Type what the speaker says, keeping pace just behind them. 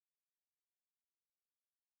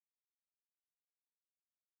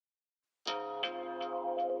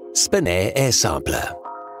Spin-Air Air Sampler.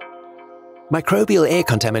 Microbial air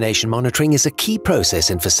contamination monitoring is a key process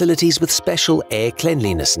in facilities with special air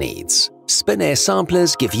cleanliness needs. Spin-Air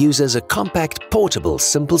samplers give users a compact, portable,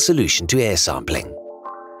 simple solution to air sampling.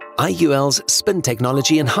 IUL's Spin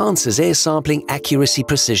technology enhances air sampling accuracy,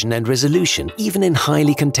 precision and resolution even in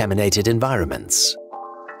highly contaminated environments.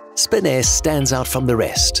 Spin-Air stands out from the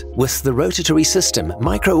rest. With the rotatory system,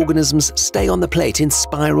 microorganisms stay on the plate in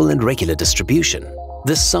spiral and regular distribution.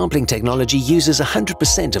 This sampling technology uses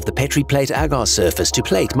 100% of the Petri plate agar surface to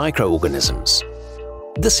plate microorganisms.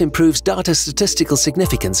 This improves data statistical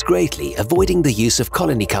significance greatly, avoiding the use of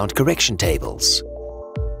colony count correction tables.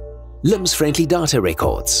 LIMS-friendly data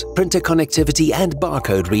records, printer connectivity and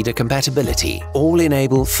barcode reader compatibility all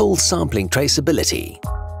enable full sampling traceability.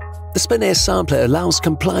 The Spin-Air Sampler allows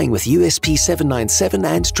complying with USP 797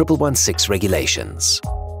 and 1116 regulations.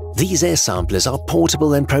 These air samplers are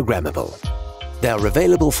portable and programmable. They are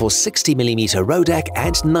available for 60mm Rodac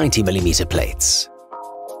and 90mm plates.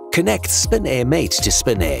 Connect Spin-Air Mate to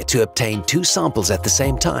Spin-Air to obtain 2 samples at the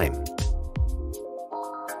same time.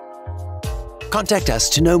 Contact us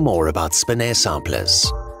to know more about Spin-Air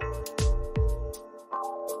samplers.